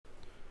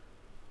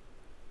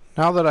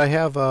Now that I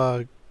have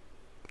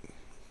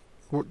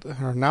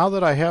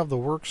the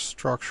work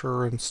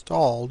structure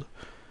installed,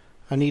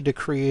 I need to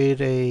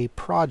create a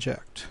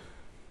project.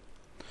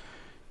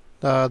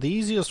 The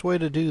easiest way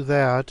to do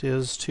that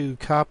is to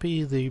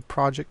copy the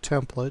project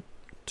template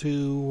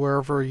to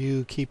wherever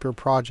you keep your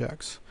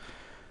projects.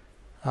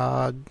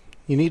 You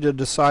need to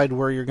decide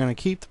where you're going to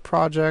keep the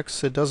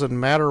projects. It doesn't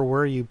matter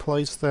where you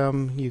place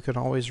them. You can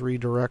always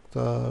redirect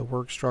the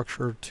work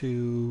structure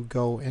to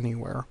go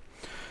anywhere.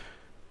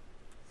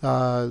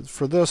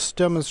 For this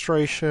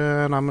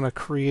demonstration, I'm going to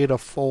create a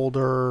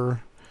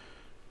folder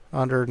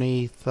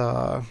underneath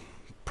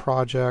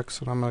projects,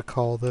 and I'm going to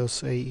call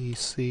this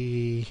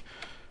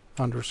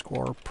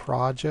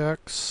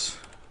AEC_projects.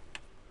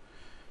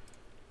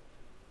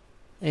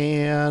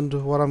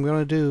 And what I'm going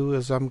to do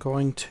is I'm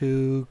going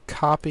to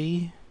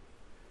copy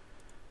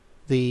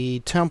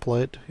the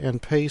template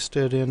and paste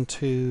it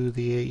into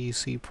the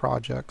AEC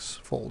projects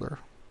folder.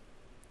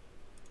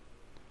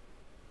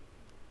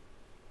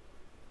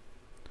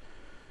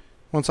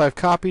 Once I've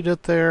copied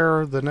it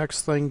there, the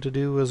next thing to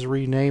do is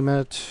rename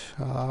it.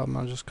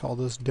 I'll just call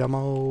this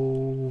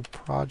demo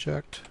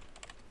project.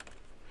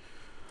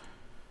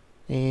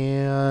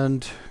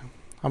 And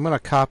I'm going to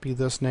copy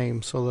this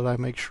name so that I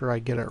make sure I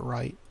get it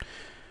right.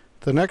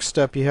 The next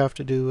step you have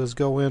to do is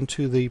go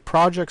into the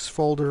projects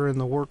folder in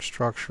the work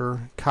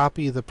structure,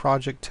 copy the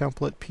project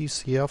template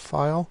PCF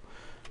file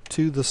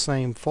to the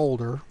same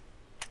folder,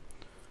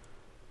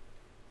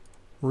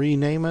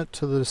 rename it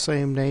to the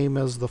same name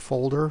as the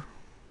folder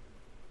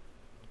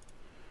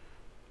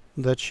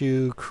that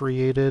you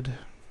created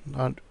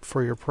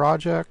for your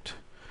project,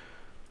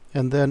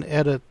 and then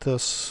edit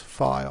this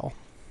file.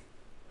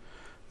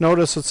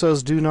 Notice it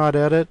says do not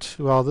edit.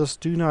 Well, this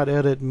do not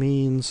edit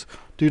means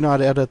do not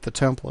edit the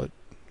template.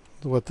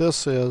 What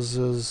this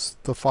is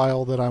the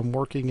file that I'm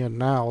working in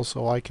now,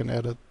 so I can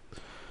edit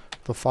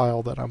the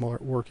file that I'm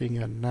working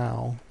in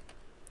now.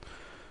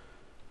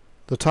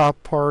 The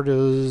top part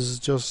is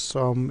just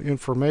some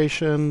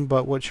information,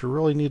 but what you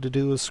really need to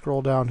do is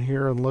scroll down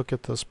here and look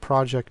at this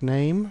project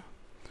name.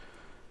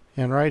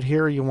 And right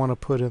here you want to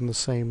put in the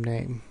same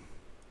name.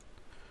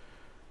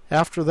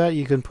 After that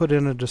you can put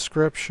in a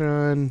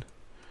description,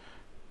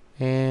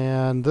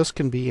 and this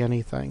can be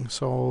anything.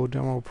 So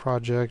demo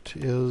project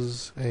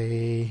is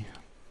a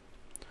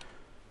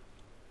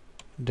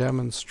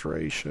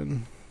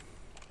demonstration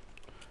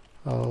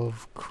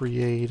of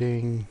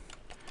creating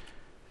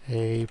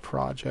a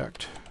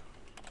project.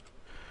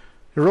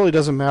 It really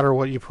doesn't matter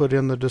what you put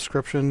in the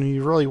description.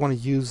 You really want to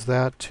use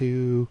that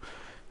to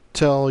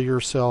tell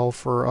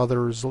yourself or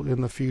others in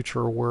the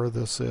future where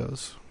this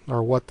is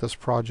or what this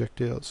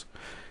project is.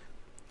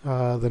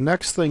 The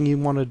next thing you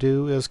want to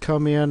do is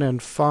come in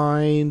and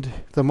find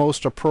the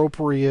most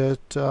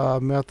appropriate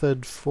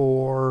method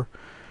for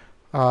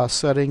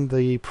setting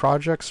the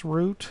project's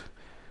root.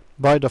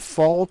 By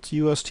default,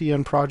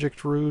 USTN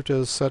project root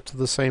is set to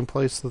the same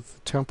place that the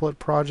template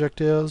project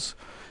is,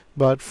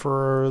 but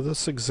for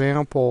this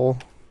example,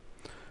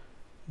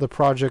 the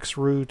project's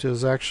root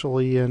is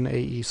actually in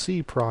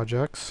AEC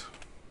projects.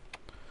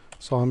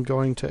 So I'm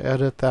going to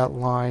edit that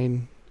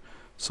line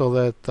so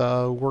that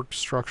the work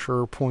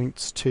structure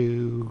points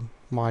to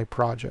my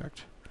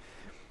project.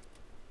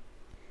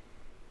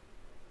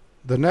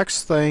 The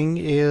next thing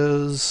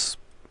is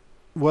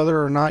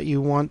whether or not you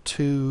want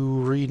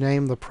to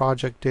rename the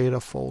project data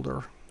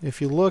folder.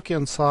 If you look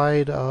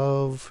inside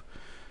of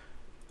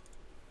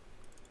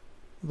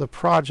the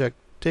project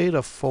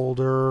data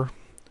folder,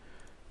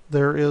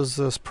 there is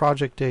this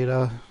project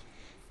data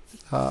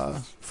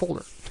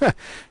folder.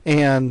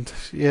 And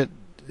it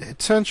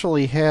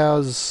essentially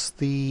has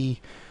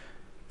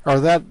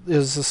that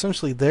is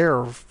essentially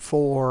there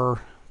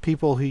for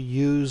people who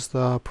use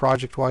the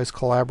project-wise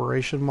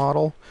collaboration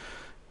model.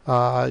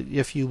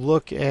 If you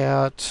look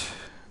at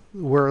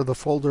where the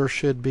folder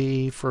should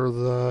be for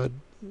the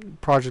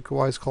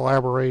project-wise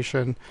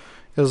collaboration,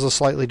 is a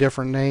slightly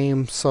different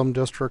name. Some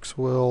districts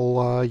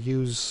will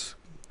use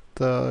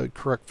the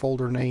correct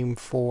folder name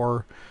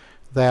for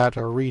that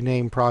or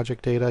rename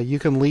project data. You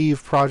can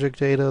leave project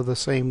data the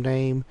same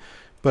name,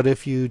 but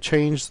if you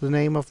change the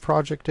name of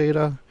project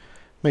data,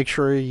 make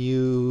sure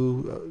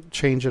you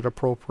change it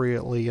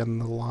appropriately in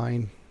the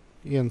line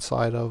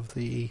inside of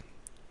the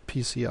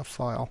PCF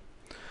file.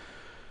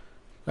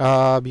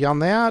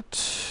 Beyond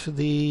that,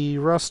 the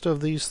rest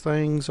of these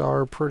things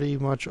are pretty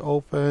much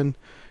open.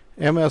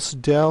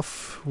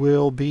 MSDef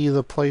will be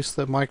the place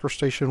that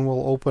MicroStation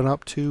will open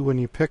up to when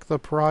you pick the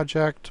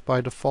project. By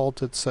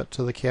default, it's set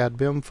to the CAD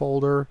BIM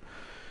folder.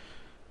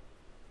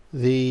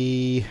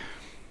 You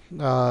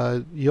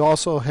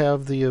also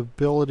have the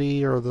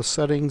ability or the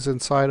settings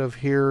inside of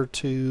here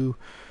to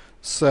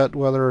set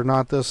whether or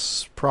not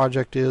this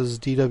project is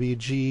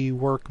DWG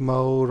work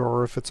mode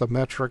or if it's a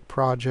metric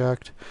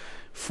project.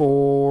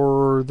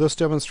 For this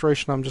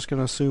demonstration, I'm just going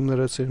to assume that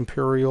it's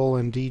Imperial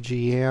and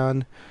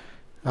DGN.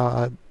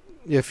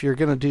 If you're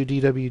going to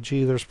do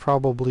DWG, there's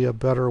probably a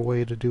better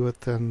way to do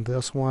it than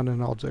this one,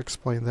 and I'll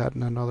explain that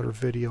in another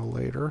video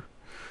later.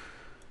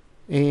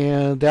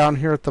 And down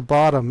here at the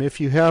bottom,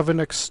 if you have an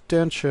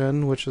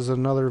extension, which is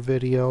another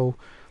video,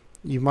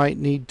 you might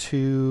need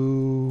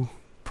to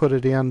put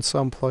it in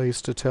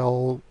someplace to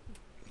tell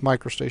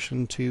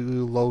MicroStation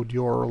to load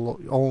your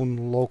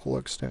own local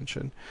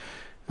extension.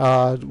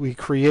 We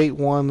create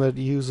one that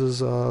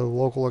uses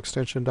local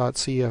extension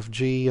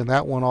 .cfg, and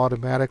that one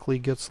automatically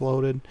gets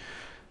loaded,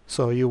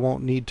 so you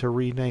won't need to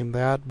rename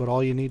that. But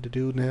all you need to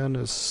do then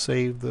is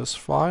save this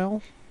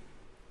file,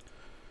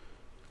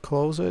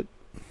 close it,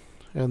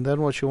 and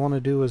then what you want to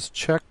do is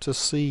check to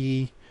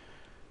see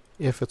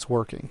if it's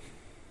working.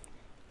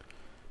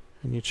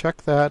 And you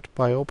check that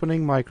by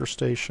opening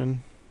MicroStation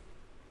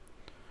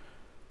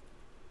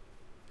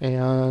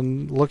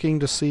and looking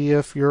to see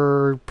if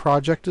your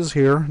project is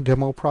here,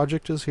 demo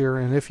project is here,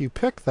 and if you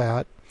pick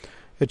that,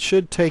 it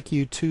should take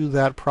you to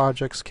that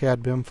project's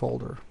CAD BIM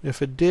folder.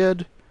 If it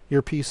did,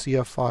 your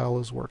PCF file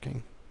is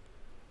working.